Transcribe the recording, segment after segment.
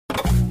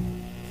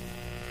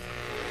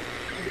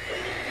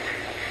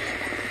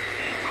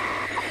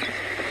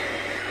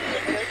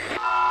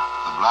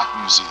Black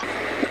Museum.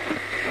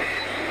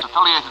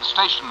 Affiliated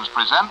stations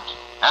present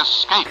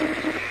Escape.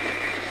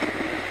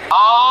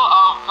 All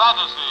of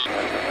Fantasy.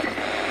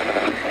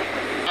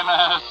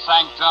 Inner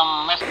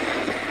Sanctum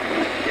Mystery.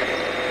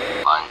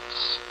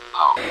 Lights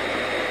out.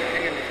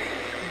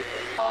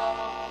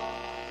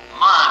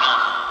 Murder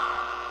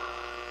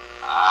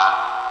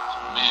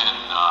at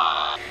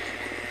midnight.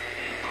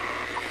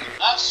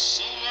 The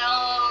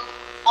Sealed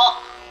Book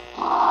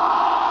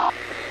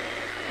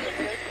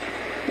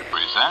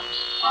presents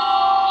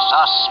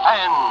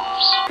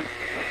Suspense.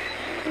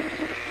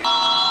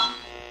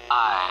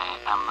 I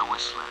am the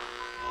Whistler.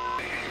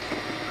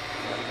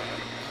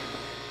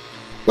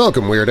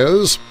 Welcome,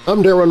 Weirdos!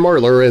 I'm Darren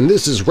Marlar, and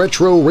this is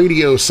Retro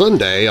Radio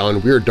Sunday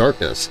on Weird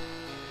Darkness.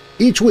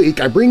 Each week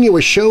I bring you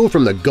a show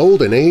from the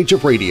golden age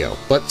of radio,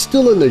 but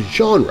still in the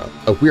genre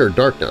of Weird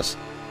Darkness.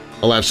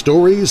 I'll have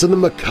stories in the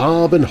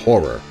macabre and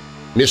horror,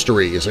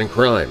 mysteries and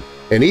crime,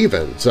 and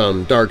even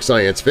some dark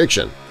science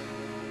fiction.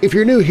 If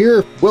you're new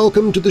here,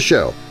 welcome to the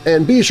show,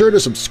 and be sure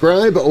to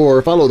subscribe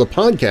or follow the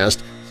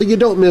podcast so you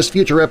don't miss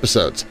future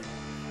episodes.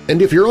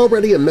 And if you're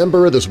already a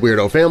member of this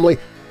weirdo family,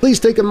 please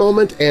take a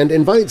moment and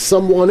invite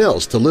someone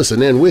else to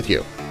listen in with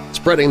you.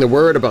 Spreading the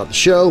word about the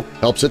show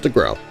helps it to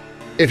grow.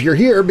 If you're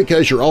here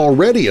because you're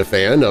already a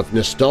fan of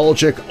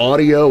nostalgic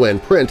audio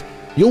and print,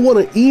 you'll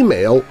want to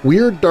email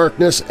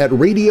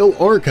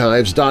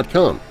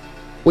weirddarkness@radioarchives.com.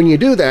 When you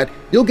do that,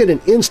 you'll get an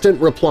instant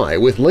reply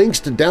with links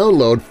to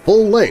download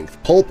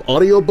full-length pulp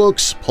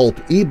audiobooks, pulp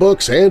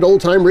ebooks, and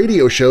old-time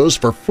radio shows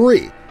for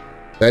free.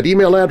 That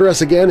email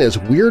address again is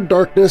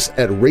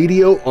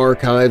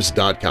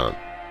weirddarkness@radioarchives.com.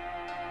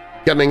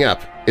 Coming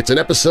up, it's an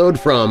episode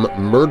from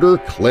Murder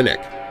Clinic.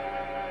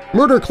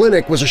 Murder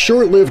Clinic was a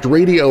short-lived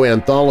radio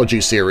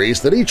anthology series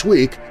that each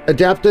week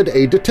adapted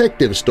a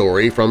detective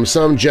story from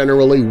some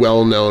generally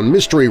well-known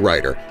mystery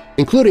writer,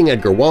 including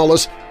Edgar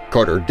Wallace,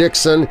 Carter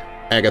Dickson,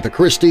 Agatha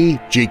Christie,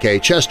 G.K.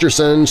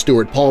 Chesterton,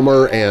 Stuart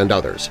Palmer, and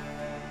others.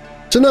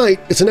 Tonight,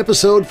 it's an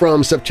episode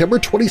from September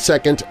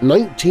 22,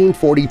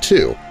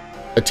 1942,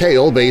 a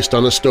tale based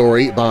on a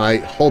story by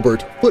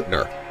Hulbert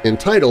Footner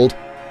entitled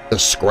The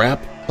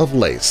Scrap of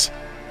Lace.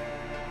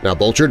 Now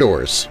bolt your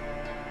doors,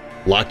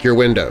 lock your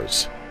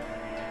windows,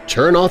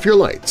 turn off your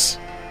lights,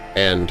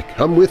 and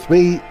come with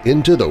me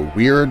into the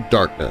Weird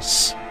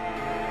Darkness.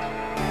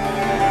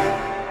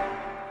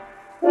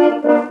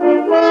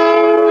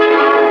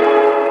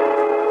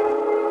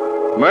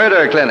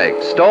 Murder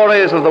Clinic,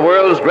 stories of the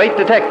world's great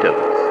detectives.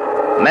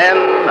 Men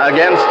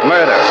against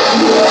murder.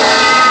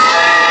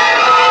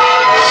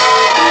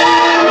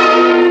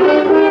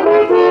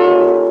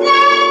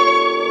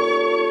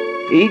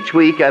 Each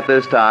week at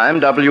this time,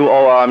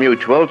 WOR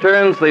Mutual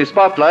turns the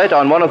spotlight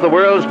on one of the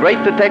world's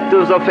great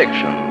detectives of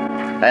fiction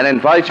and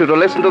invites you to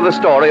listen to the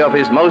story of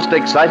his most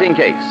exciting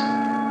case.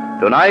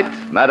 Tonight,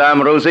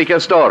 Madame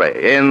Rosita Story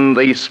in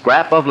The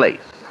Scrap of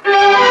Lace.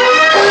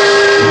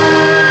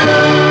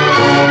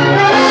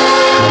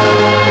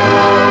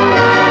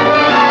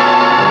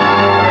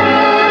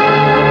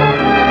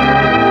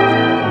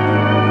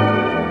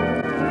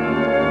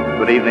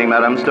 Good evening,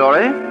 Madame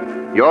Story.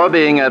 Your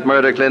being at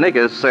Murder Clinic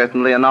is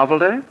certainly a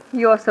novelty.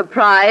 You're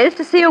surprised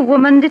to see a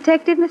woman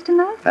detective, Mr.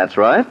 Knight? That's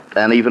right,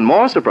 and even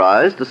more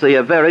surprised to see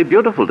a very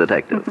beautiful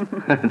detective.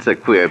 It's a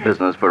queer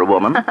business for a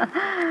woman.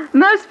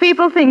 Most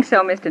people think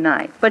so, Mr.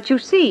 Knight. But you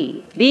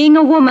see, being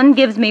a woman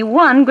gives me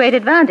one great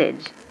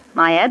advantage.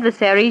 My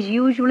adversaries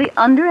usually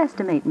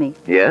underestimate me.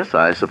 Yes,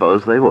 I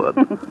suppose they would.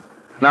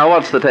 Now,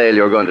 what's the tale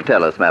you're going to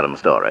tell us, Madam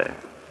Story?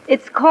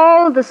 It's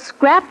called The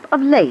Scrap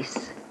of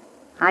Lace.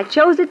 I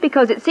chose it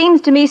because it seems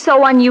to me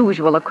so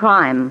unusual a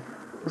crime.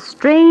 A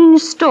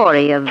strange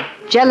story of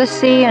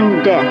jealousy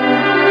and death.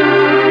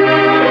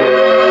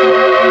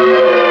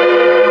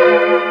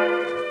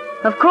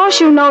 Of course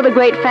you know the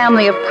great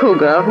family of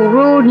Kruger, who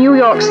ruled New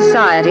York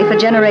society for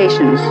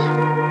generations.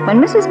 When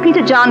Mrs.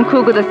 Peter John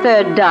Kruger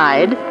III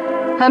died,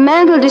 her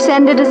mantle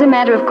descended as a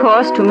matter of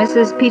course to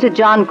Mrs. Peter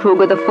John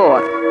Kruger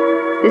IV.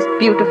 This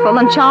beautiful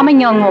and charming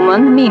young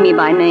woman, Mimi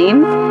by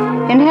name,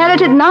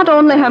 inherited not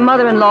only her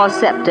mother-in-law's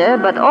scepter,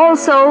 but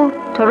also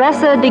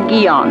Teresa de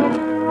Guion.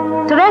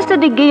 Teresa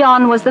de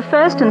Guion was the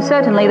first and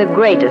certainly the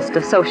greatest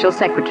of social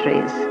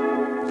secretaries.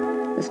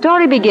 The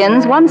story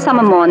begins one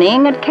summer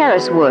morning at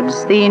Caris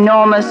Woods, the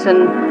enormous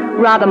and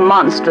rather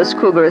monstrous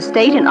Kruger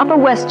estate in Upper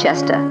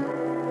Westchester.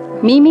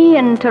 Mimi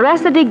and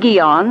Teresa de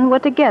Guion were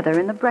together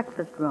in the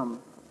breakfast room.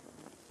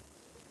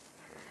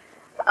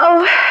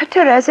 Oh,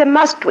 Teresa,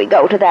 must we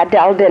go to that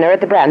dull dinner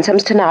at the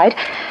Bransoms tonight?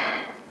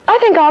 I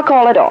think I'll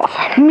call it off.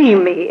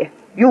 Mimi,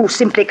 you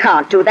simply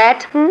can't do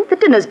that. The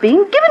dinner's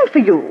being given for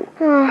you.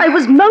 I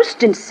was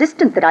most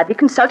insistent that I be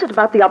consulted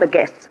about the other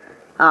guests.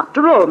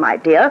 After all, my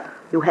dear,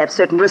 you have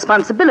certain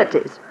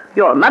responsibilities.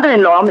 Your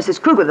mother-in-law, Mrs.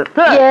 Kruger III...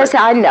 Yes,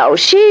 I know.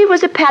 She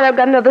was a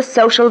paragon of the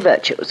social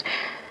virtues.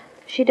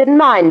 She didn't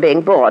mind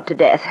being bored to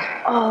death.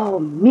 Oh,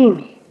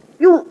 Mimi,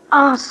 you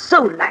are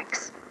so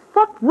lax.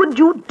 What would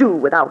you do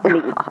without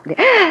me?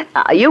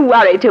 You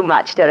worry too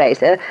much,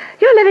 Teresa.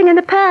 You're living in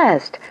the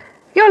past.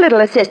 Your little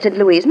assistant,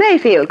 Louise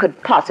Mayfield,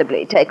 could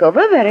possibly take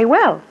over very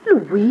well.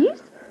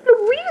 Louise?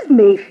 Louise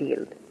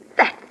Mayfield?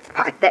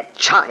 That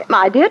child.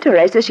 My dear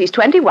Teresa, she's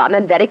 21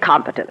 and very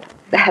competent.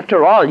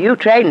 After all, you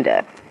trained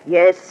her.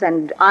 Yes,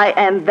 and I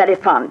am very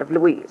fond of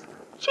Louise.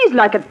 She's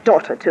like a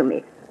daughter to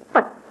me.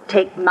 But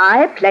take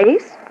my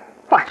place?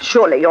 Why,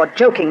 surely you're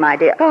joking, my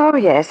dear. Oh,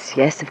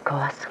 yes, of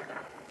course.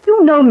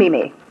 You know,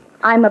 Mimi,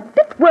 I'm a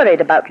bit worried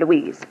about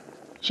Louise.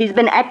 She's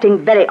been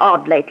acting very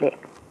odd lately.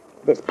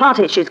 This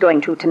party she's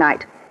going to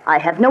tonight, I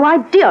have no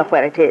idea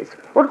where it is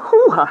or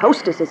who her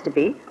hostess is to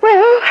be.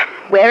 Well,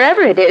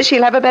 wherever it is,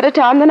 she'll have a better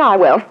time than I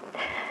will.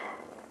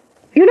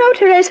 You know,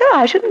 Teresa,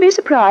 I shouldn't be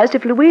surprised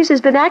if Louise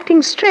has been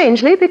acting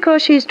strangely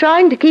because she's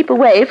trying to keep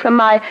away from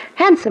my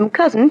handsome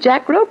cousin,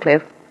 Jack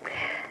Rocliffe.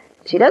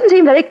 She doesn't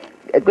seem very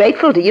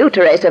grateful to you,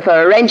 Teresa, for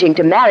arranging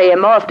to marry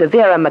him off to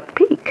Vera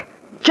McPeak.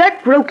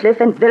 Jack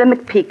Rocliffe and Vera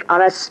McPeak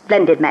are a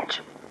splendid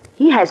match.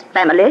 He has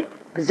family,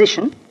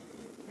 position.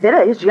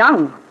 Vera is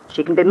young.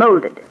 She can be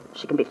molded.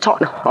 She can be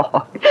taught.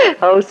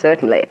 Oh,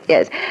 certainly,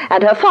 yes.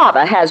 And her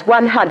father has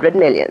 100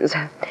 millions.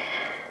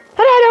 But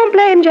I don't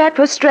blame Jack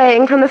for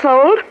straying from the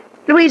fold.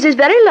 Louise is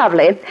very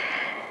lovely,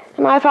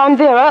 and I find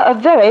Vera a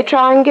very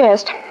trying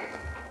guest.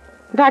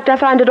 In fact, I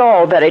find it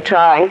all very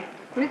trying.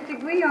 Mr.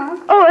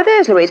 Guillaume? Oh,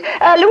 there's Louise.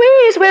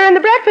 Louise, we're in the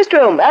breakfast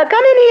room.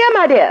 Come in here,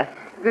 my dear.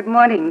 Good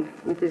morning,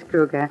 Mrs.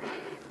 Kruger.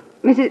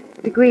 Mrs.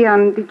 de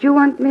Guillaume, did you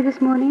want me this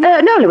morning?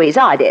 No, Louise,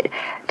 I did.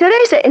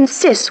 Teresa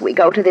insists we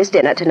go to this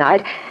dinner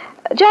tonight.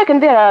 Jack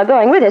and Vera are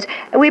going with us.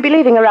 We'll be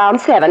leaving around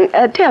 7.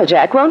 Tell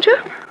Jack, won't you?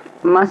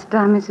 Must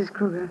I, Mrs.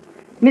 Kruger?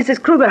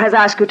 Mrs. Kruger has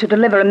asked you to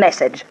deliver a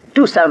message.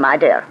 Do so, my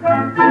dear.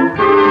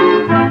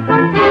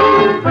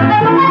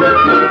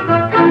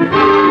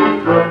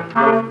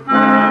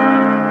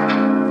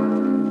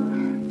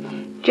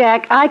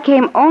 Jack, I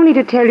came only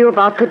to tell you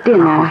about the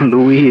dinner. Oh,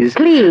 Louise.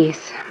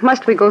 Please,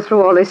 must we go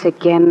through all this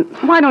again?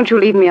 Why don't you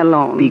leave me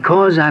alone?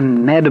 Because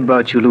I'm mad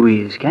about you,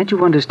 Louise. Can't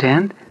you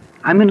understand?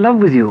 I'm in love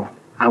with you.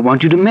 I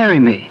want you to marry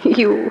me.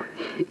 You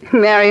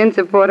marry and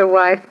support a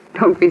wife?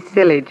 Don't be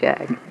silly,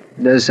 Jack.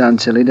 It does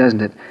sound silly, doesn't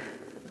it?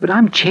 But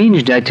I'm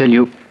changed, I tell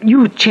you.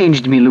 You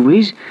changed me,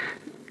 Louise.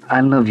 I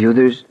love you.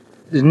 There's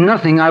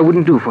nothing I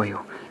wouldn't do for you.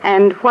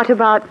 And what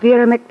about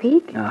Vera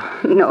McPeak?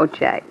 No,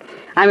 Jack.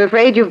 I'm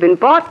afraid you've been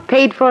bought,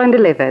 paid for, and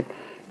delivered.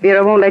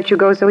 Vera won't let you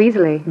go so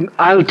easily.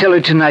 I'll tell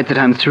her tonight that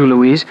I'm through,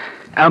 Louise.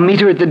 I'll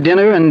meet her at the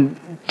dinner and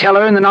tell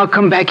her, and then I'll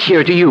come back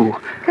here to you.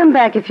 Come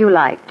back if you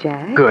like,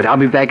 Jack. Good. I'll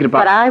be back at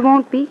about... But I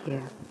won't be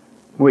here.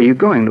 Where are you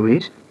going,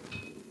 Louise?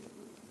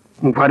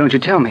 Well, why don't you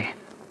tell me?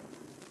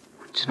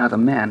 It's another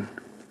man.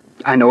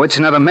 I know it's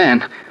another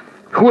man.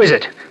 Who is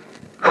it?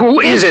 Who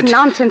is it? This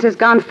nonsense has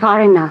gone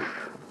far enough.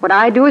 What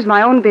I do is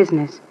my own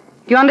business.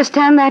 Do you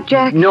understand that,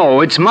 Jack? No,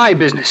 it's my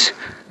business.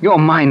 You're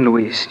mine,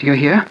 Louise. Do you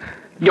hear?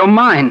 You're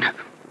mine.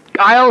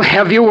 I'll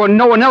have you or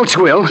no one else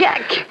will.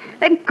 Jack,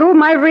 let go of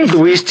my wrist.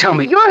 Louise, tell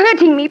me. You're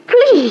hurting me,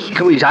 please.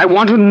 Louise, I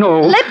want to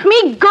know. Let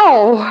me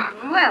go.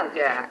 Well,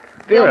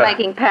 Jack, Vera. still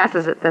making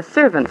passes at the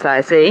servants,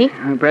 I see.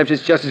 Perhaps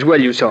it's just as well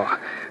you saw.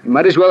 You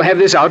might as well have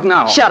this out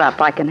now. Shut up,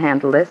 I can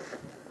handle this.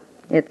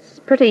 It's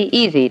pretty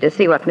easy to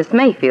see what Miss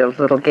Mayfield's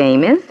little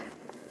game is.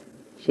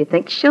 She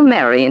thinks she'll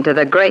marry into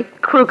the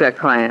great Kruger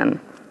clan.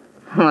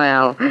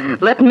 Well,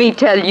 let me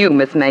tell you,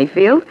 Miss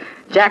Mayfield,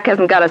 Jack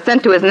hasn't got a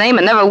cent to his name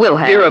and never will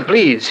have. Vera,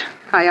 please.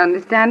 I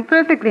understand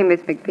perfectly,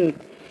 Miss McPeak.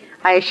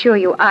 I assure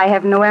you I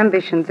have no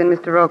ambitions in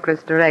Mr.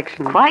 Rocliffe's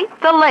direction.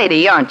 Quite the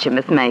lady, aren't you,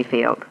 Miss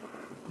Mayfield?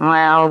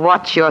 Well,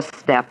 watch your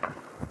step.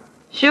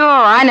 Sure,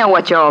 I know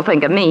what you all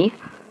think of me.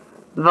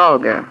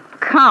 Vulgar,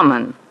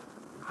 common.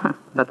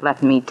 But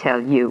let me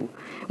tell you,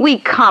 we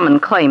common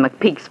clay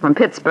McPeaks from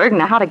Pittsburgh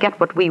know how to get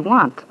what we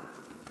want.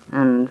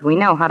 And we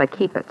know how to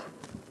keep it.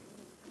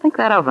 Think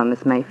that over,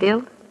 Miss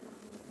Mayfield.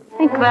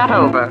 Think that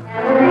over.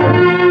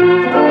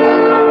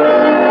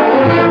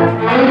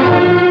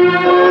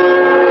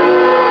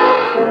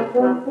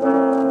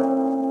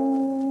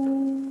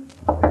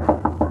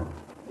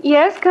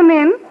 Yes, come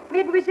in.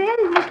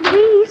 Mademoiselle, Miss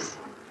Louise.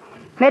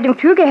 Madame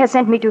Kruger has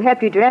sent me to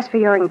help you dress for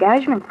your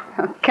engagement.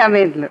 Oh, come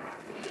in, look.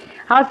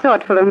 How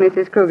thoughtful of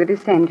Mrs. Kruger to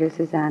send you,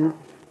 Suzanne.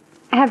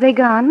 Have they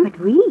gone? But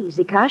oui,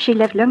 the car she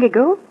left long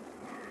ago.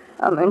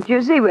 Oh,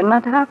 Monsieur, they were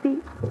not happy.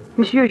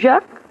 Monsieur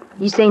Jacques,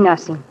 he say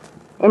nothing.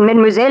 And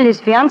Mademoiselle, his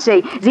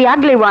fiancée, the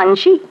ugly one,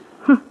 she...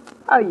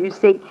 Oh, you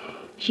say,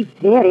 she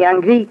very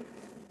angry.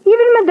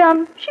 Even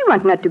Madame, she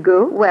want not to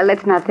go. Well,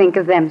 let's not think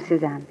of them,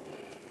 Suzanne.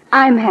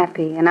 I'm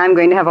happy, and I'm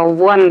going to have a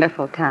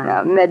wonderful time.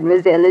 Oh,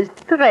 Mademoiselle is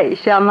très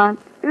charmante.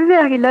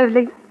 Very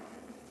lovely.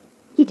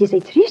 It is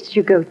a tryst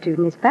you go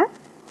to, n'est-ce pas?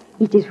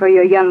 It is for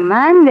your young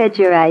man that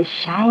your eyes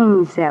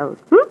shine so.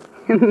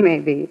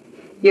 Maybe.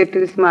 You're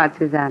too smart,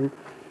 Suzanne.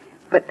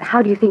 But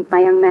how do you think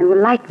my young man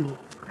will like me?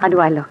 How do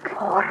I look?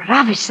 Oh,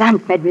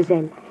 ravishant,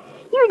 Mademoiselle.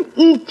 You'll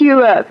eat you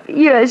up.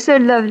 You are so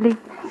lovely.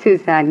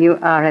 Suzanne, you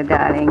are a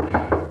darling.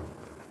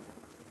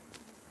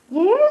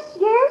 Yes,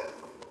 yes.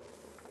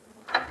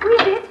 Who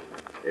is it?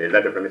 A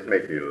letter from Miss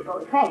Mayfield.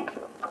 Oh, thank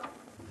you.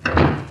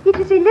 It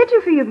is a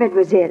letter for you,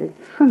 Mademoiselle.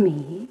 For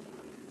me?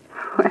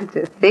 It's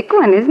a thick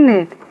one, isn't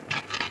it?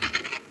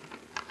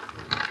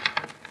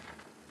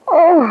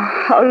 Oh,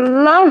 how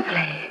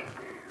lovely.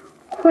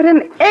 What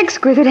an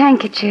exquisite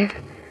handkerchief.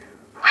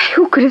 Why,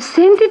 who could have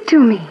sent it to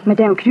me?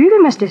 Madame Kruger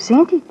must have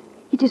sent it.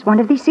 It is one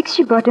of the 6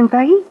 she bought in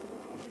Paris.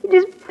 It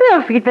is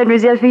perfect,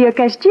 mademoiselle, for your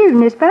costume,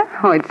 n'est-ce pas?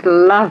 Oh, it's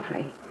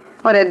lovely.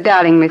 What a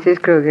darling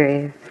Mrs. Kruger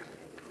is.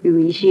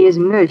 Oui, she is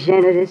most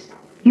generous.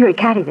 You'll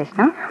carry this,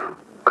 no?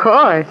 Of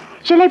course.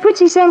 Shall I put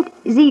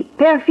the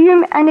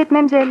perfume on it,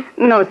 mademoiselle?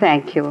 No,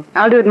 thank you.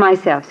 I'll do it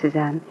myself,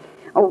 Suzanne.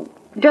 Oh,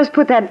 just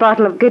put that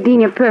bottle of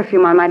gardenia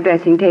perfume on my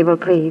dressing table,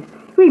 please.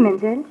 Oui,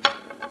 mademoiselle.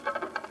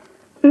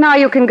 Now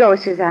you can go,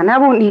 Suzanne. I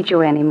won't need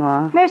you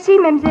anymore. Merci,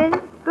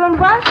 mademoiselle.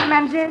 Bonsoir,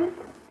 mademoiselle.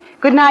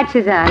 Good night,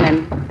 Suzanne,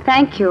 and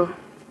thank you.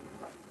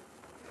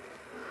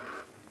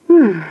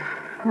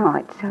 Oh,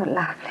 it's so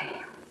lovely.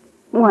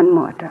 One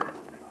more drop.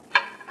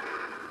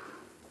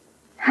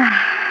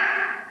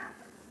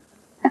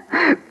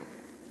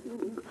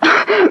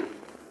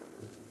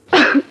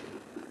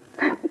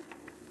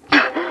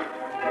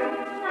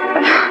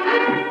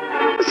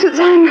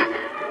 Suzanne.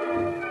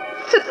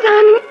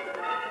 Suzanne.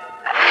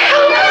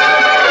 Help.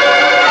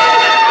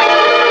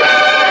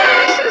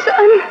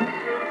 Suzanne.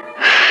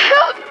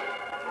 Help.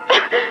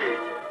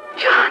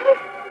 John.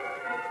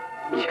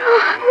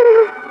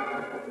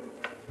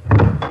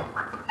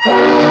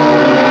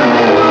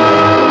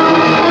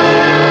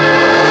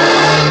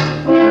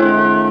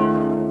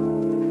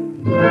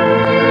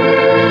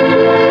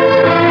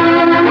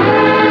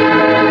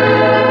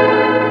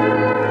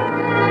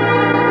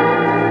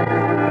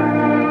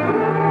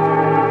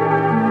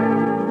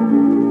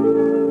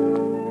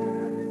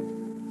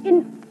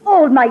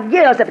 My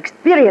years of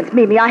experience,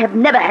 Mimi, I have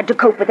never had to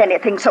cope with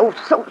anything so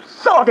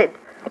sordid.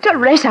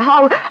 Teresa,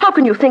 how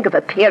can you think of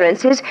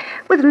appearances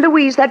with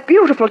Louise, that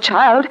beautiful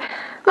child,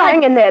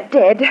 lying in there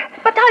dead?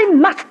 But I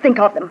must think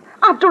of them.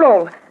 After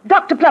all,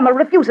 Dr. Plummer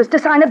refuses to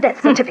sign a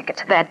death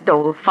certificate. That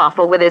old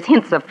fossil with his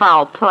hints of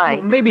foul play.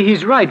 Well, maybe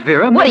he's right,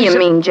 Vera. What do you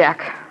mean,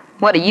 Jack?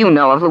 What do you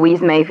know of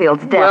Louise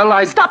Mayfield's death?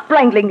 Well, Stop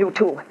wrangling, you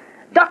two.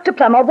 Dr.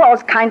 Plummer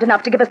was kind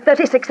enough to give us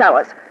 36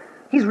 hours.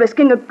 He's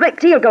risking a great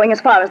deal going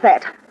as far as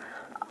that.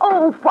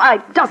 Oh, why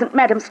doesn't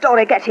Madame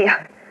Story get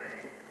here?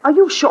 Are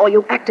you sure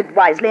you acted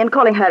wisely in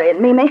calling her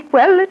in, Mimi?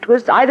 Well, it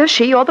was either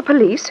she or the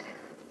police.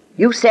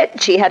 You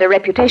said she had a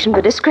reputation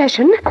for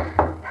discretion.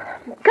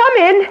 Come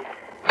in.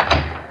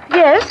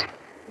 Yes?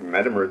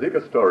 Madame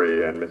Rosita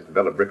Story and Miss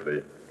Bella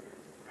Brickley.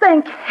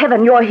 Thank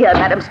heaven you're here,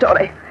 Madame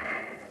Story.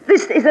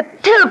 This is a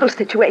terrible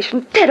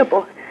situation,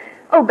 terrible.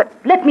 Oh, but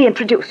let me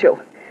introduce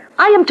you.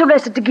 I am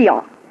Teresa de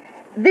Guillaume.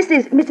 This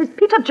is Mrs.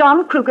 Peter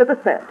John Kruger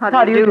III.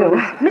 How do you do?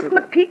 Miss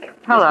McPeak.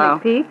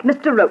 Hello. Miss McPeak.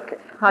 Mr. Rowcliffe.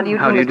 How do you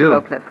do, How do you Mr. do?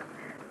 Rowcliffe?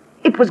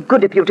 It was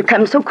good of you to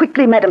come so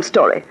quickly, Madame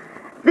Story.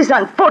 This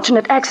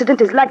unfortunate accident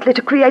is likely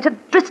to create a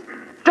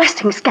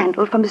dressing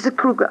scandal for Mrs.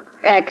 Kruger.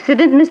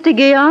 Accident, Mr.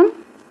 Guillaume?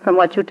 From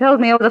what you told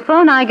me over the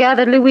phone, I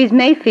gathered Louise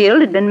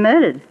Mayfield had been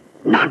murdered.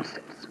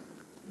 Nonsense.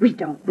 We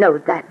don't know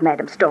that,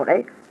 Madame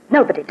Story.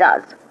 Nobody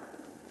does.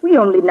 We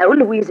only know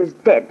Louise is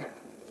dead.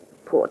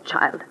 Poor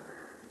child.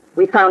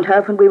 We found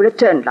her when we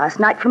returned last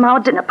night from our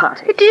dinner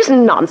party. It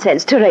isn't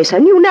nonsense, Teresa,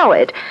 and you know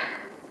it.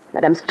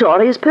 Madame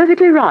Story is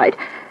perfectly right.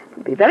 It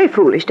would be very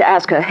foolish to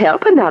ask her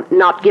help and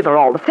not give her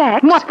all the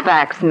facts. What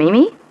facts,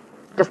 Mimi?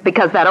 Just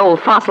because that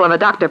old fossil of a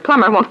Dr.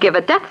 Plummer won't give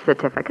a death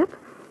certificate.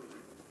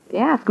 If you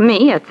ask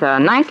me, it's a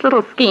nice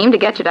little scheme to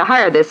get you to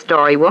hire this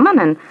Story woman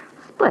and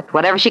split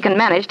whatever she can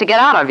manage to get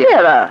out of you.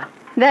 Vera.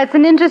 That's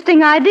an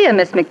interesting idea,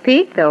 Miss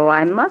McPeak, though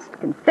I must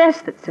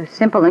confess that so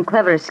simple and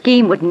clever a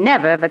scheme would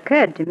never have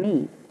occurred to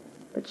me.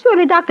 But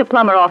surely Dr.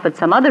 Plummer offered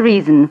some other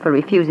reason for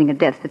refusing a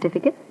death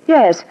certificate?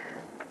 Yes.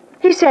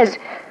 He says...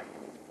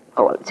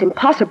 Oh, well, it's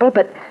impossible,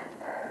 but...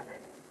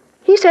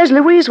 He says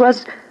Louise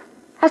was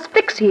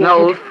asphyxiated.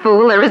 Old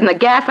fool, there isn't a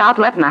gas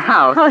outlet in the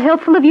house. How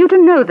helpful of you to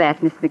know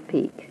that, Miss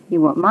McPeak.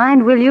 You won't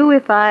mind, will you,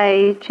 if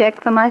I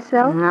check for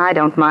myself? I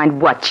don't mind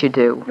what you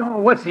do. Oh,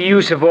 what's the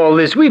use of all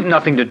this? We've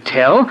nothing to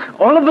tell.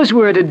 All of us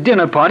were at a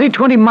dinner party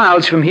 20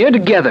 miles from here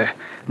together.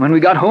 When we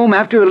got home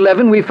after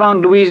 11, we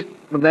found Louise...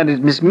 Well, that is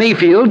Miss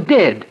Mayfield,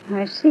 dead.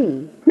 I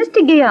see.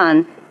 Mr.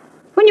 Guillaume,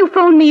 when you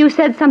phoned me, you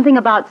said something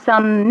about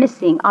some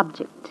missing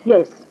object.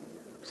 Yes.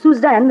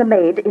 Suzanne, the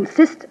maid,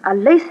 insists a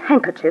lace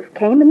handkerchief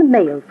came in the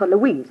mail for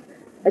Louise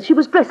as she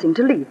was dressing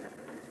to leave.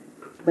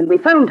 When we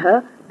found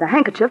her, the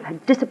handkerchief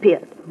had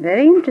disappeared.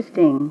 Very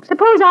interesting.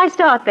 Suppose I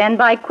start, then,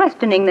 by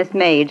questioning this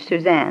maid,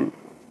 Suzanne.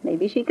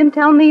 Maybe she can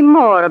tell me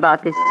more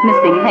about this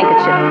missing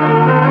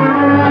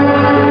handkerchief.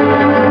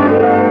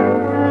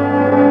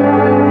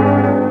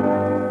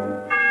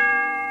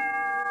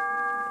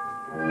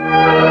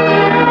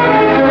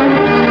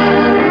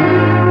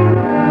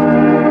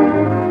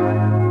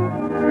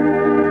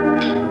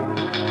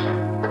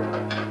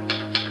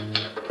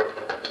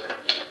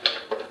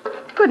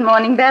 Good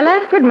morning,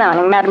 Bella. Good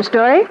morning, Madame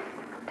Story.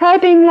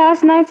 Typing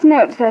last night's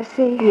notes, I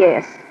see.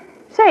 Yes.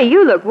 Say,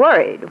 you look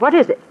worried. What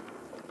is it?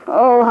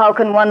 Oh, how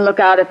can one look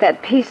out at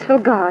that peaceful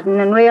garden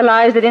and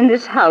realize that in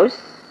this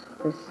house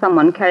there's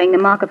someone carrying the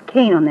mark of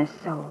Cain on their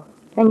soul?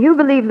 And you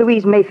believe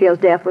Louise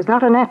Mayfield's death was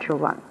not a natural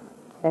one?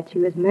 That she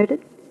was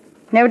murdered?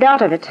 No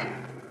doubt of it.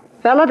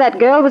 Bella, that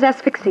girl was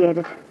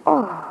asphyxiated.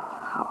 Oh,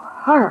 how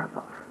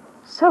horrible.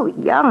 So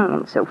young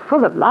and so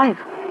full of life.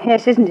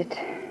 Yes, isn't it?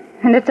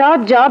 And it's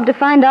our job to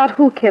find out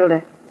who killed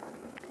her.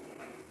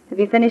 Have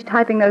you finished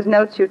typing those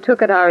notes you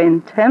took at our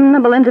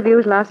interminable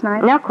interviews last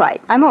night? Not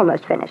quite. I'm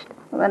almost finished.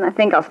 Well, then I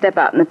think I'll step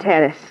out on the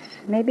terrace.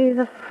 Maybe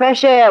the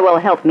fresh air will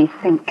help me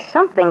think.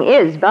 Something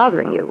is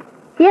bothering you.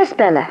 Yes,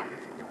 Bella.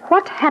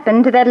 What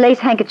happened to that lace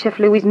handkerchief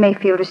Louise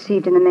Mayfield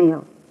received in the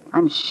mail?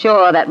 I'm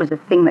sure that was the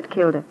thing that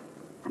killed her.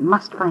 I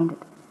must find it.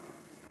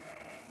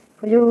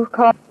 Will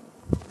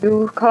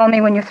you call me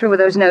when you're through with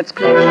those notes,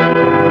 please?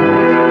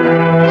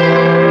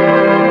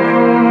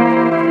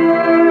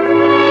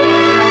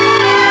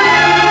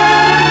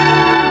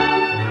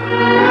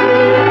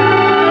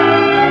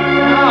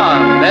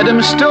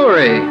 Madam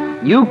Story,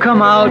 you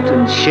come out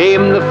and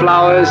shame the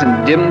flowers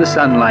and dim the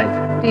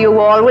sunlight. Do you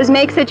always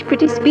make such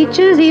pretty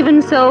speeches,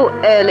 even so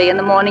early in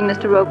the morning,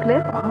 Mr.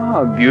 Rowcliffe?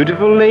 Ah,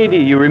 beautiful lady,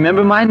 you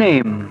remember my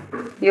name.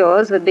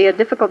 Yours would be a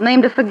difficult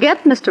name to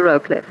forget, Mr.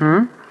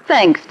 Rowcliffe.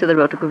 Thanks to the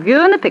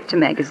Rotogravure and the picture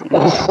magazine.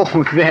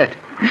 Oh, that.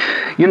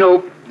 You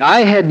know,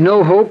 I had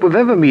no hope of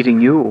ever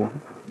meeting you.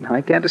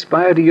 I can't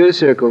aspire to your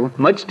circle.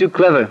 Much too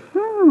clever.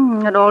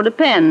 It all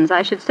depends.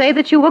 I should say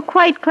that you were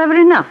quite clever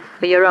enough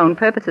for your own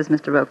purposes,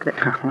 Mr. Rowcliffe.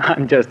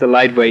 I'm just a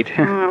lightweight.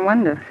 I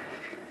wonder.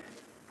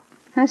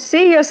 I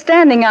see you're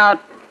standing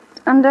out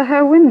under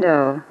her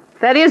window.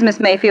 That is Miss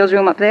Mayfield's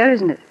room up there,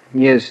 isn't it?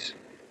 Yes,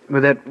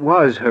 but that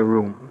was her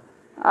room.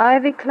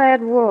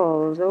 Ivy-clad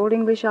walls, old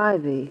English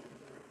ivy.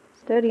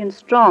 Sturdy and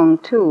strong,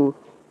 too.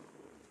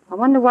 I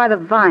wonder why the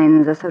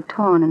vines are so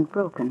torn and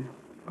broken.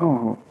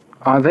 Oh,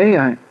 are they?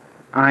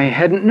 I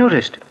hadn't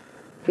noticed.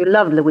 You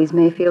loved Louise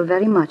Mayfield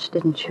very much,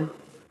 didn't you?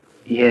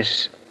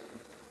 Yes.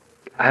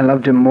 I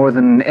loved her more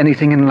than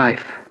anything in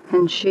life.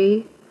 And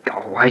she?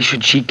 Oh, why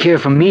should she care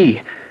for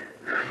me?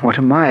 What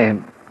am I?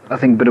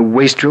 Nothing but a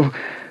wastrel.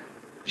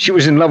 She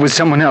was in love with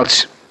someone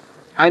else.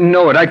 I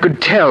know it. I could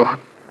tell.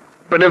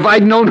 But if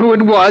I'd known who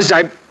it was,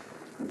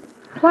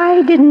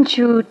 Why didn't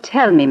you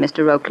tell me,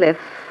 Mr. Rowcliffe?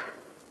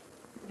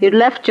 You'd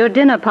left your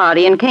dinner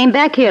party and came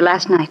back here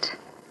last night.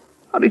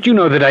 How did you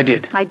know that I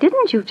did? I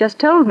didn't. You just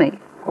told me.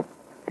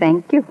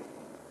 Thank you.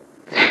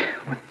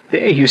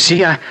 There, you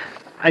see,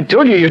 I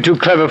told you you're too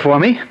clever for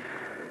me.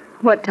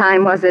 What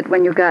time was it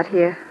when you got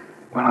here?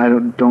 Well, I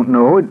don't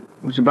know. It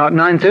was about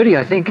 9:30,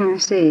 I think. I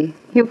see.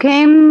 You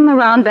came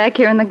around back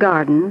here in the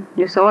garden.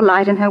 You saw a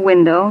light in her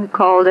window. You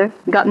called her.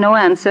 Got no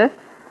answer.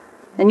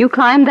 And you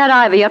climbed that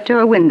ivy up to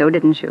her window,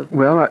 didn't you?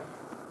 Well,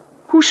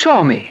 who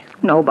saw me?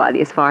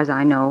 Nobody, as far as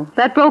I know.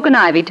 That broken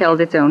ivy tells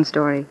its own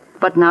story,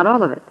 but not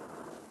all of it.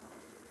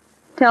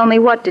 Tell me,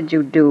 what did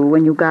you do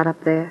when you got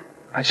up there?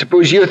 I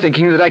suppose you're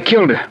thinking that I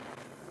killed her.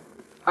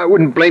 I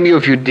wouldn't blame you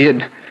if you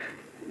did.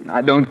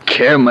 I don't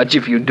care much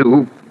if you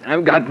do.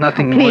 I've got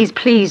nothing more...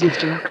 Please,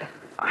 Mr. Rowcliffe.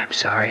 I'm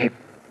sorry.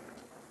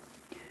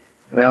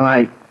 Well,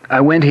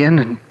 I went in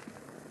and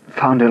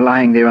found her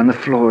lying there on the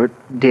floor,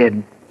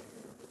 dead.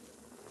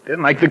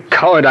 Then, like the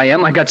coward I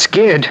am, I got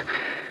scared.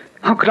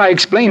 How could I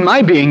explain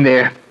my being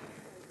there?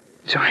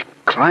 So I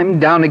climbed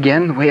down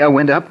again the way I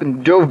went up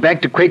and drove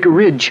back to Quaker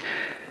Ridge.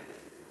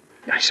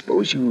 I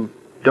suppose you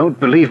don't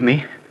believe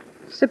me.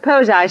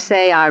 Suppose I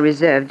say I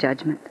reserve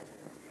judgment.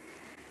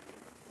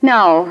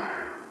 Now,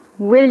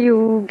 will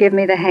you give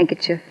me the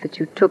handkerchief that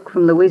you took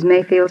from Louise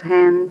Mayfield's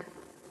hand?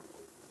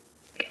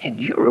 And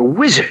you're a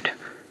wizard.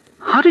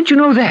 How did you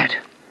know that?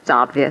 It's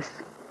obvious.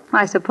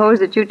 I suppose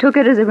that you took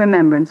it as a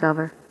remembrance of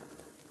her.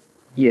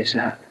 Yes,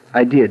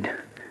 I did.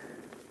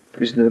 It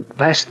was the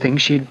last thing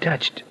she'd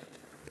touched.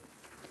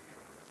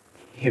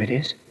 Here it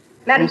is.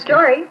 Madam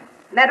Story?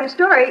 Madam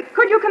Story,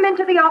 could you come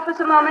into the office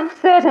a moment?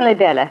 Certainly,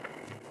 Bella.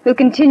 We'll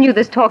continue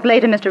this talk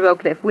later, Mr.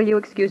 Rowcliffe. Will you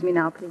excuse me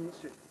now, please?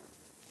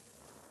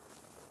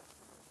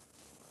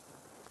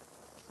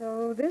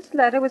 So this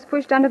letter was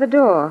pushed under the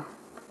door.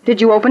 Did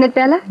you open it,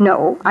 Bella?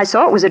 No, I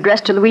saw it was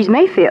addressed to Louise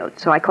Mayfield,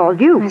 so I called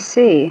you. I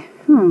see.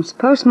 It's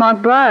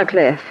postmarked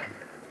Briarcliff.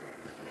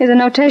 Here's a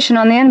notation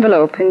on the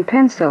envelope in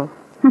pencil.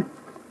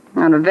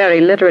 Not a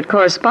very literate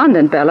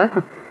correspondent,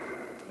 Bella.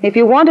 If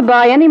you want to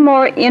buy any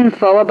more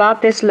info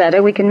about this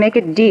letter, we can make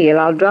a deal.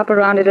 I'll drop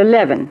around at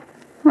 11.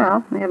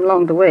 Well, we haven't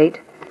long to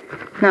wait.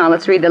 Now,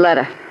 let's read the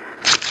letter.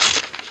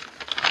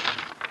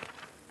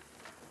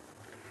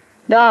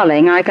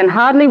 Darling, I can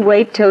hardly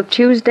wait till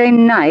Tuesday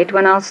night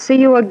when I'll see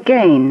you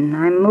again.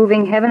 I'm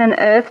moving heaven and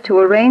earth to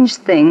arrange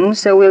things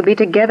so we'll be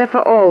together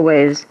for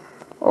always.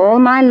 All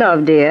my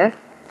love, dear.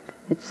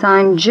 It's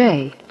signed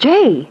J.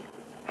 Jay?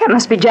 That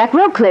must be Jack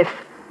Rowcliffe.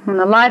 In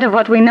the light of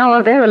what we know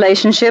of their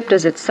relationship,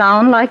 does it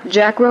sound like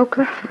Jack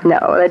Rowcliffe? No,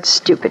 that's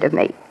stupid of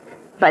me.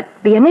 But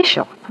the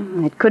initial.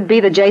 It could be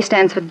the J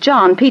stands for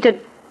John. Peter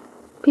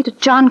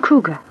John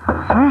Kruger.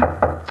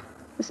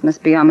 This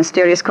must be our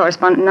mysterious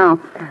correspondent now.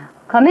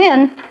 Come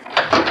in.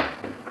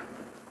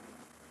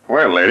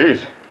 Well,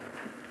 ladies,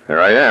 here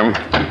I am.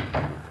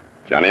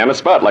 Johnny on the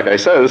spot, like I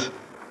says.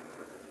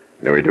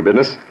 Know your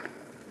business?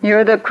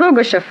 You're the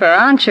Kruger chauffeur,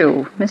 aren't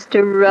you,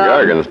 Mr.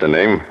 Gargan's the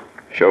name.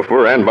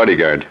 Chauffeur and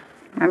bodyguard.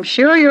 I'm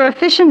sure you're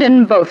efficient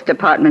in both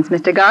departments,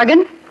 Mr.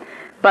 Gargan.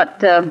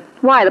 But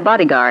why the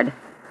bodyguard?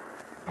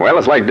 Well,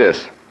 it's like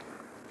this.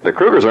 The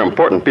Krugers are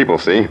important people,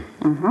 see?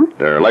 Mm-hmm.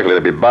 They're likely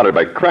to be bothered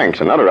by cranks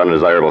and other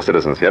undesirable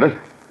citizens, get it?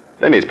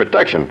 They need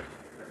protection.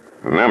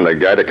 And I'm the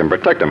guy that can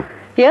protect them.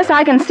 Yes,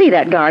 I can see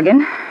that,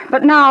 Gargan.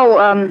 But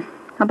now,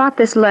 about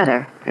this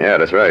letter. Yeah,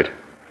 that's right.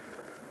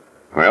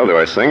 Well, do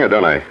I sing or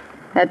don't I?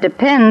 That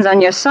depends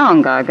on your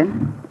song,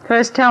 Gargan.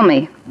 First, tell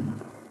me,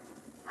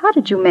 how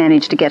did you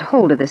manage to get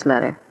hold of this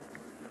letter?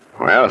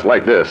 Well, it's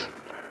like this.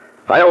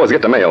 I always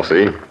get the mail,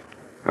 see?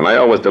 And I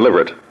always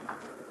deliver it.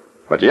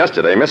 But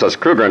yesterday, Mrs.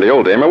 Kruger and the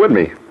old dame are with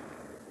me.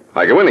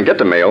 I go in and get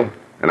the mail,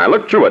 and I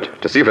look through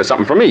it to see if there's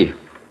something for me.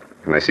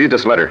 And I see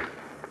this letter.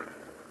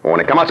 Well,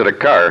 when I come out to the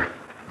car,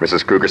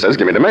 Mrs. Kruger says,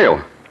 give me the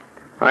mail.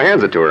 I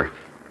hands it to her.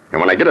 And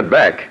when I get it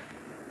back,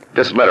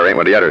 this letter ain't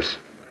with the others.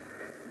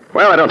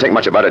 Well, I don't think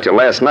much about it till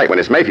last night when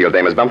this Mayfield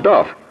dame was bumped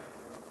off.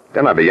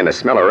 Then I begin to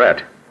smell a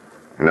rat.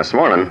 And this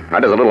morning, I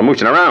does a little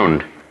mooching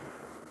around.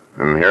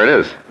 And here it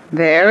is.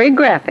 Very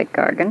graphic,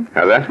 Gargan.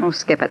 How's that? Oh,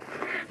 skip it.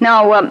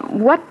 Now,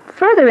 what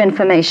further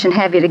information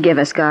have you to give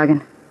us,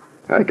 Gargan?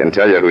 I can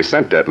tell you who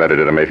sent that letter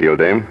to the Mayfield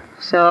dame.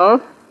 So,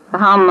 for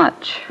how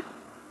much?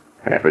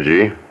 Half a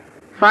G.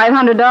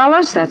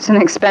 $500? That's an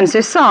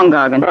expensive song,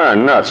 Gargan. Ah,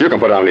 nuts. You can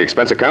put it on the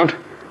expense account.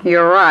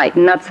 You're right.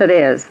 Nuts it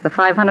is. The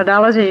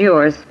 $500 is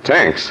yours.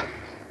 Thanks.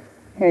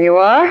 Here you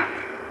are.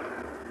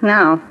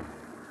 Now,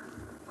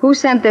 who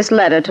sent this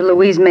letter to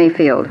Louise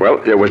Mayfield?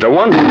 Well, it was the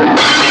one that...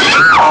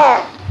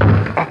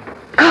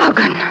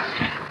 Gargan!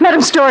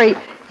 Madam Story,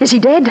 is he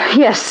dead?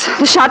 Yes.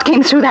 The shot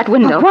came through that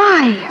window.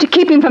 Why? To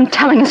keep him from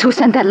telling us who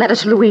sent that letter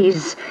to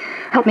Louise.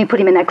 Help me put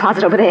him in that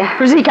closet over there.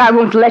 Rosita, I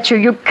won't let you.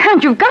 You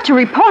can't. You've got to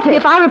report it.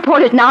 If I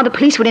report it now, the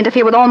police would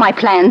interfere with all my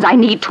plans. I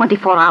need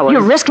 24 hours.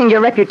 You're risking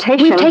your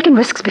reputation. We've taken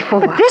risks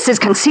before. But this is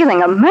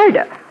concealing a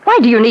murder. Why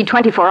do you need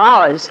 24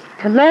 hours?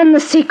 To learn the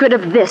secret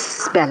of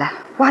this, Bella.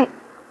 Why,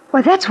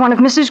 that's one of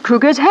Mrs.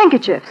 Kruger's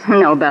handkerchiefs.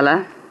 No,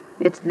 Bella.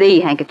 It's the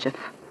handkerchief.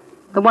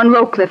 The one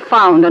Rocliffe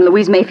found on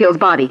Louise Mayfield's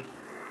body.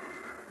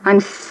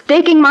 I'm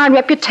staking my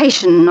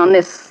reputation on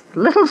this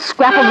little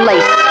scrap of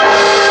lace.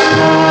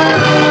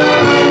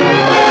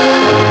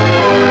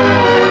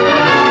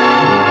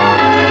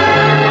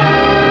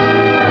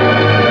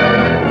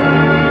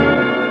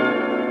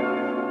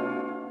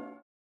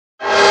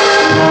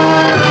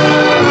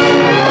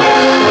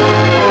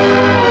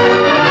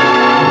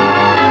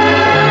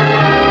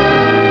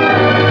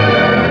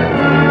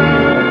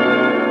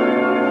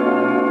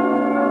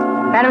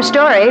 Madam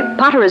Story,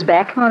 Potter is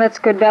back. Oh, that's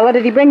good, Bella.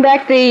 Did he bring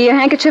back the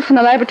handkerchief from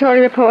the laboratory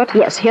report?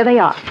 Yes, here they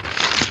are.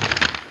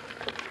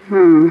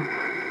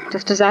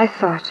 Just as I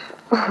thought.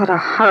 Oh, what a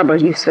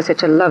horrible use for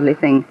such a lovely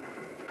thing.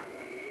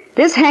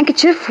 This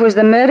handkerchief was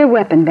the murder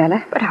weapon,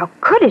 Bella. But how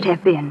could it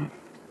have been?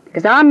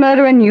 Because our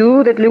murderer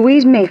knew that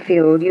Louise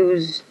Mayfield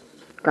used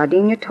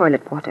gardenia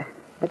toilet water.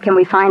 But can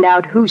we find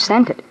out who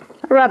sent it?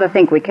 I rather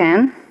think we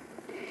can.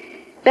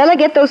 Bella,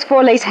 get those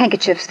 4 lace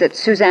handkerchiefs that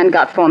Suzanne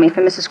got for me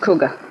from Mrs.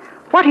 Kruger.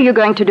 What are you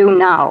going to do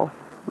now?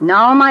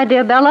 Now, my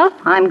dear Bella,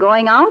 I'm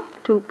going out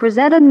to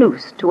present a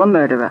noose to a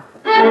murderer.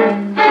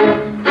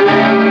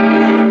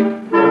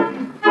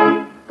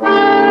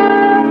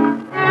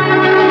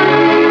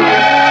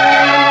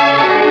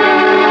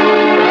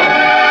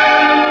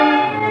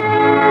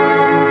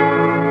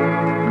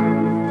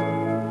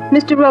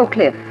 Mr.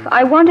 Rocliffe,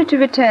 I wanted to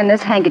return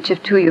this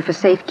handkerchief to you for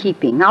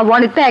safekeeping. I'll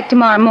want it back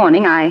tomorrow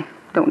morning. I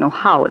don't know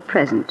how at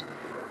present.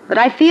 But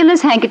I feel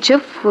this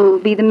handkerchief will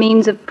be the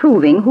means of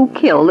proving who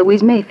killed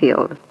Louise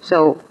Mayfield.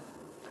 So,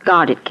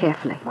 guard it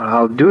carefully. Well,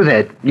 I'll do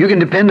that. You can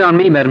depend on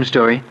me, Madam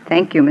Story.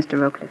 Thank you, Mr.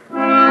 Rocliffe.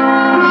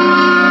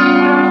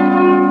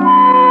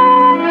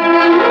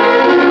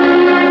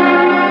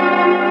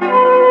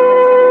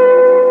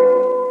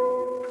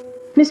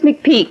 Miss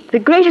McPeak, the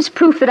greatest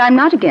proof that I'm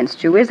not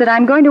against you is that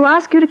I'm going to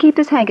ask you to keep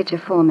this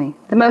handkerchief for me.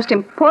 The most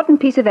important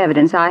piece of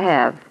evidence I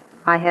have.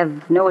 I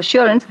have no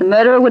assurance the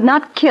murderer would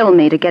not kill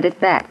me to get it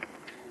back.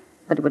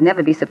 But it would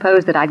never be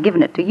supposed that I'd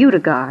given it to you to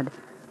guard.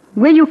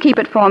 Will you keep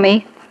it for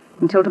me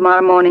until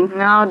tomorrow morning?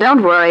 No,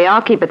 don't worry.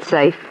 I'll keep it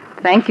safe.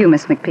 Thank you,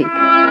 Miss McPeak.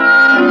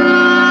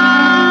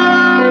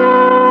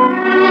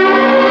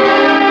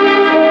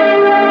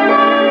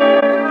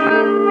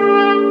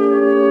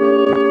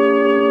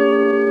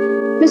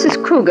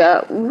 Mrs.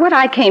 Kruger, what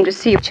I came to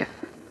see you...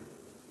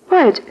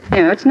 What?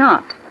 No, it's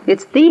not.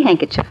 It's the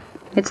handkerchief.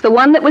 It's the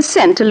one that was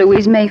sent to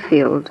Louise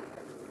Mayfield.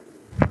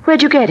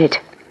 Where'd you get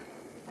it?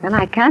 Well,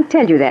 I can't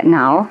tell you that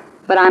now,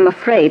 but I'm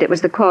afraid it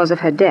was the cause of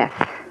her death.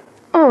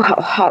 Oh, how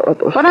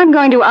horrible. What I'm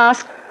going to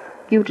ask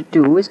you to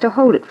do is to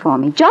hold it for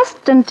me,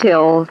 just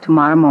until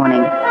tomorrow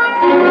morning.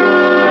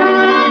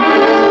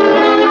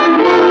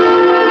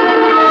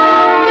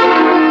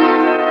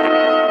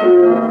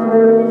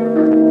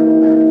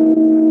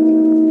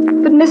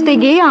 But, Mr.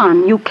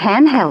 Guion, you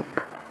can help.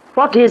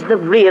 What is the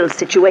real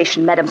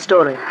situation, Madam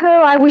Story?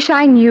 Oh, I wish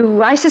I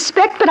knew. I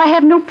suspect, but I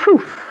have no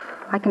proof.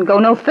 I can go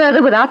no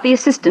further without the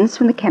assistance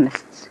from the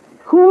chemists.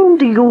 Whom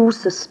do you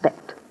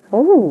suspect?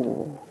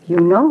 Oh, you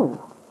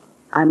know.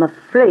 I'm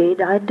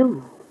afraid I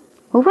do.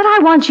 Well, what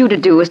I want you to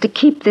do is to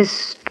keep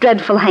this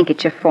dreadful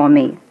handkerchief for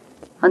me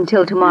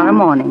until tomorrow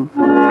morning.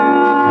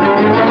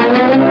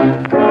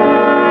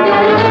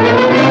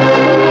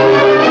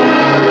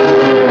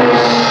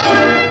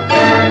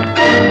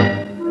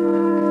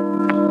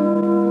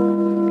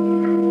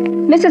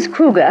 Mrs.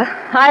 Kruger,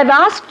 I've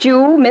asked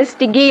you, Miss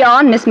de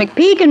Guion, Miss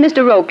McPeak, and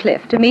Mr.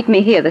 Rowcliffe to meet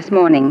me here this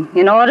morning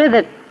in order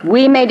that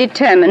we may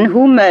determine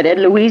who murdered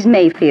Louise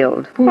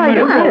Mayfield. What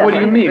do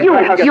you mean?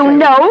 You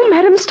know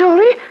Madame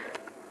Story?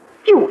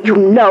 You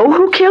know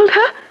who killed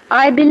her?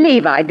 I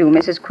believe I do,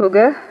 Mrs.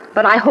 Kruger,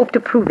 but I hope to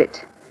prove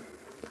it.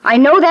 I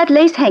know that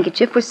lace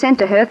handkerchief was sent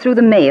to her through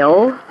the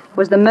mail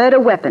was the murder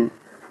weapon.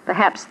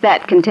 Perhaps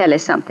that can tell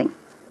us something.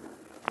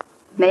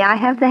 May I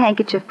have the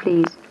handkerchief,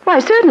 please? Why,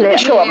 certainly.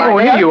 Sure, my Oh,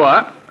 dear. here you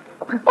are.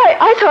 Why,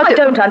 I thought I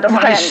don't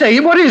understand. I say,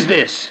 what is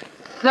this?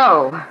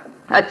 So,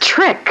 a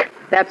trick.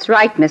 That's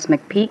right, Miss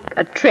McPeak,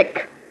 a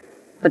trick.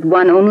 But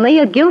one only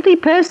a guilty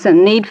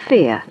person need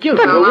fear.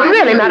 But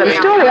really, Madame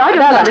Story, I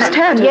don't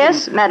understand.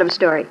 Yes, Madam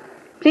Story.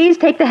 Please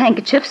take the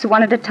handkerchiefs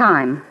one at a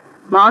time.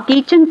 Mark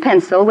each in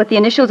pencil with the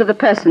initials of the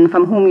person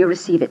from whom you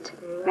receive it.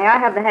 May I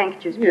have the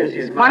handkerchiefs,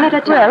 please? One at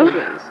a time,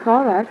 please.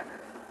 All right.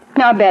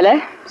 Now,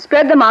 Bella,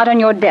 spread them out on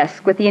your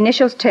desk with the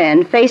initials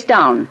turned face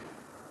down.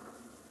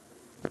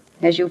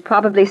 As you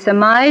probably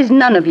surmised,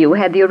 none of you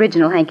had the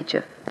original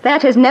handkerchief.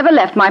 That has never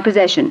left my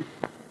possession.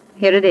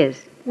 Here it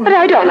is. But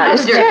I don't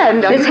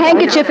understand. This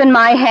handkerchief in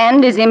my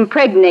hand is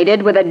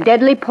impregnated with a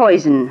deadly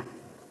poison.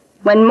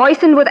 When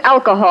moistened with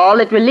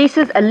alcohol, it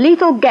releases a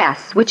lethal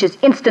gas, which is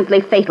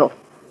instantly fatal.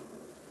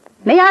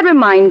 May I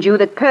remind you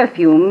that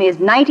perfume is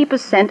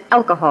 90%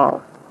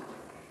 alcohol.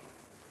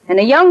 And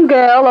a young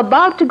girl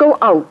about to go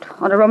out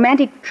on a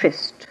romantic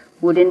tryst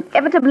would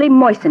inevitably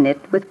moisten it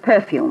with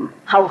perfume.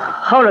 How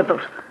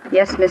horrible.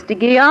 Yes, Mr.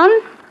 Guion,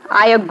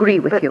 I agree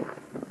with you.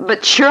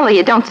 But surely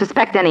you don't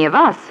suspect any of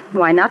us.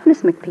 Why not,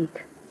 Miss McPeak?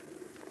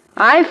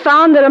 I've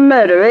found that a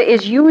murderer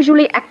is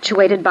usually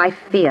actuated by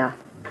fear.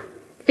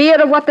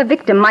 Fear of what the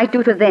victim might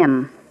do to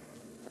them.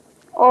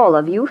 All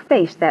of you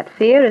faced that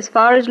fear as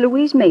far as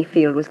Louise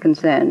Mayfield was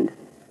concerned.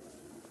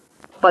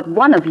 But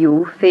one of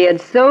you feared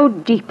so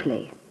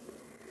deeply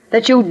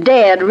that you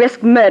dared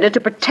risk murder to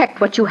protect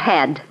what you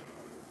had.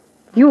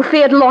 You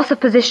feared loss of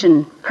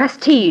position,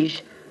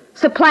 prestige,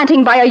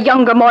 supplanting by a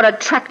younger, more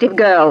attractive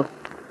girl,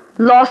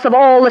 loss of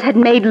all that had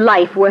made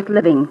life worth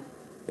living.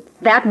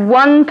 That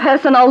one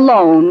person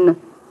alone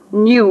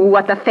knew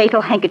what the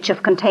fatal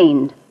handkerchief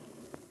contained.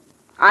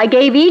 I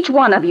gave each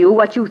one of you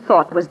what you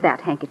thought was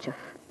that handkerchief.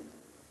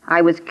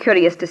 I was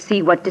curious to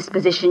see what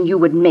disposition you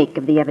would make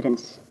of the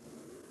evidence.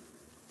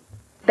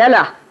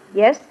 Bella.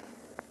 Yes?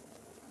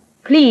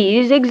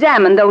 Please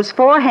examine those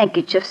 4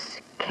 handkerchiefs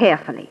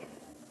carefully.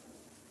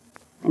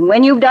 And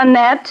when you've done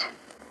that,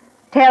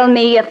 tell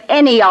me if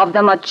any of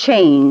them are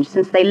changed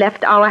since they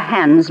left our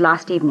hands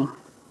last evening.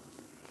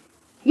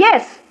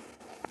 Yes,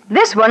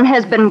 this one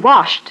has been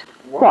washed.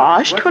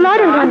 Washed? Well, I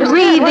don't understand.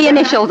 Read the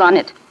initials on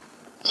it.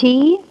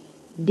 T-D-E-G.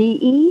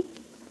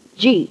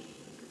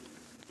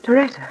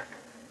 Teresa.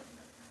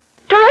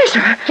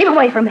 Teresa! Keep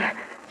away from me.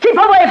 Keep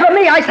away from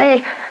me, I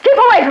say. Keep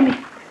away from me.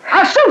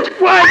 I'll shoot.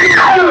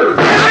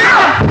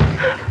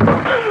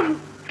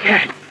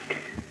 Cat.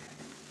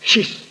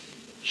 She's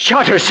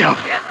shot herself.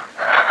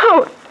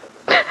 Oh,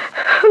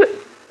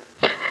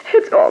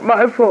 it's all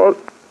my fault.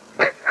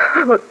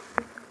 Oh,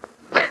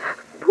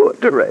 poor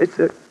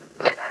Teresa.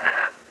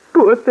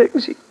 Poor thing.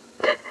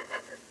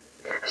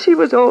 She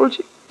was old.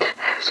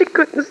 She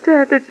couldn't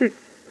stand it.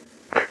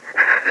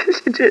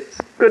 She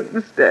just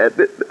couldn't stand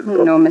it.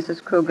 No,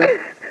 Mrs. Kruger.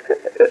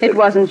 It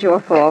wasn't your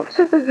fault.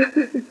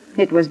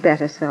 It was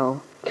better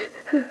so.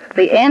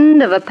 The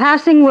end of a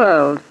passing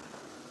world.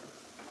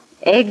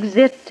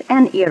 Exit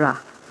an era.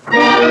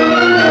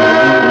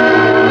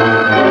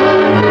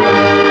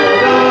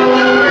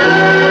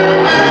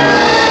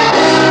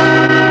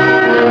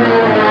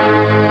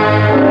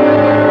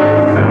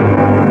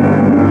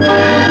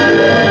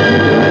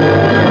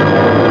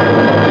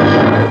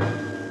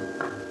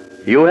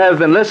 You have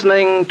been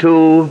listening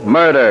to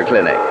Murder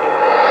Clinic.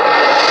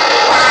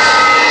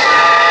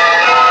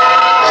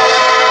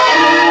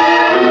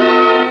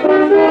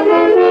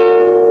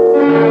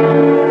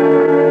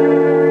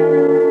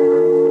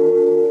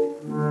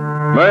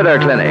 Murder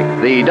Clinic,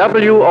 the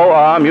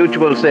WOR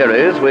Mutual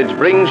series which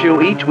brings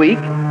you each week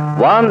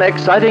one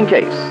exciting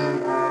case,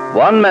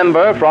 one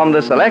member from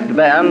the select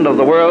band of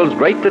the world's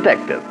great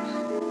detectives.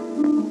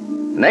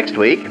 Next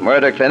week,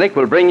 Murder Clinic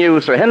will bring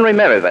you Sir Henry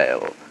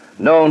Merivale,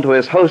 known to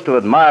his host of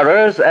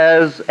admirers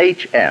as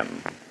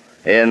H.M.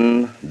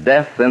 in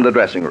Death in the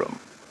Dressing Room.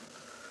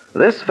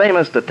 This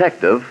famous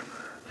detective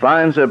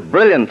finds a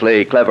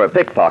brilliantly clever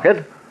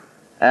pickpocket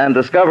and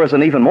discovers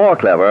an even more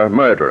clever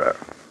murderer.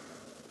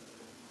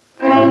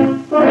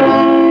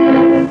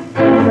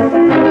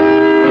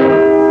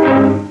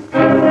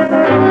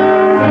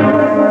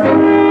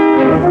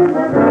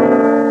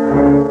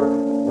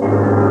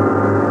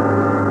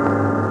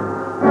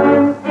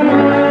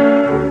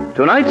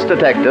 Tonight's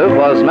detective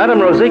was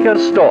Madame Rosita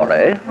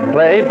Story,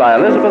 played by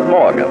Elizabeth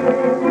Morgan.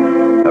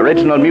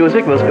 Original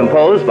music was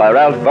composed by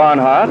Ralph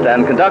Barnhart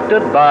and conducted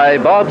by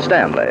Bob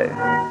Stanley.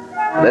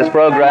 This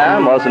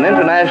program was an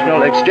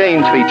international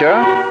exchange feature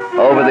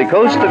over the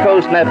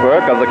coast-to-coast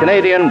network of the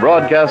Canadian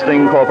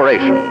Broadcasting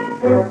Corporation.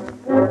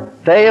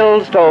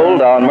 Tales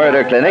Told on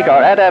Murder Clinic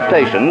are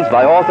adaptations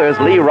by authors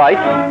Lee Wright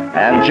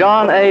and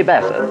John A.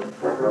 Bassett.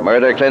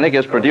 Murder Clinic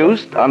is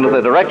produced under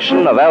the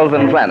direction of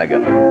Alvin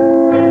Flanagan.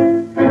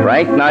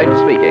 Frank Knight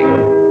speaking.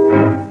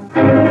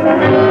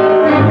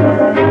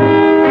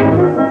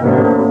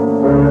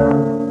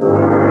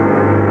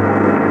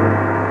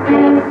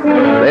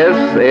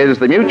 This is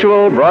the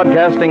Mutual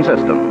Broadcasting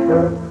System.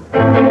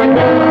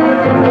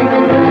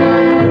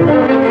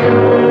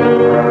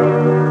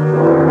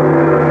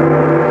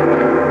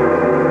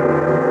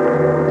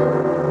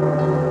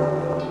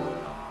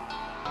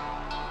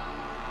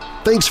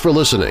 Thanks for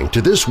listening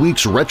to this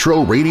week's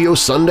Retro Radio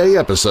Sunday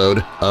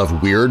episode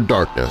of Weird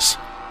Darkness.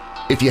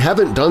 If you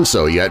haven't done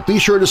so yet, be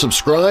sure to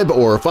subscribe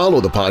or follow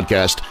the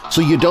podcast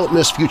so you don't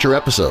miss future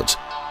episodes.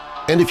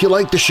 And if you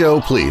like the show,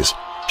 please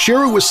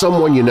share it with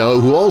someone you know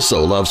who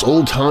also loves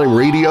old-time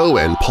radio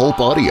and pulp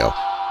audio.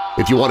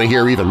 If you want to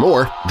hear even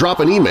more,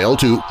 drop an email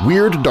to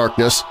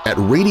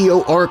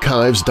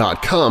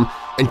weirddarkness@radioarchives.com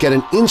and get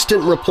an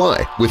instant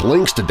reply with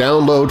links to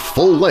download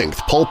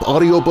full-length pulp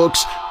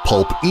audiobooks,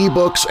 pulp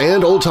ebooks,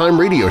 and old-time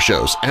radio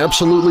shows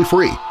absolutely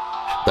free.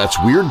 That's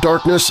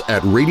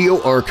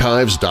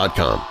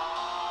weirddarkness@radioarchives.com.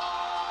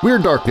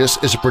 Weird Darkness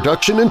is a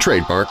production and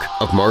trademark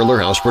of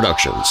Marlar House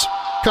Productions.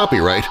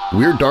 Copyright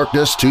Weird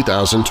Darkness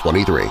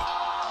 2023.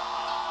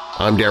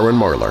 I'm Darren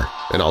Marlar,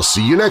 and I'll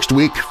see you next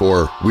week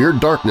for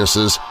Weird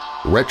Darkness's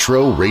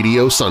Retro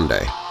Radio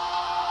Sunday.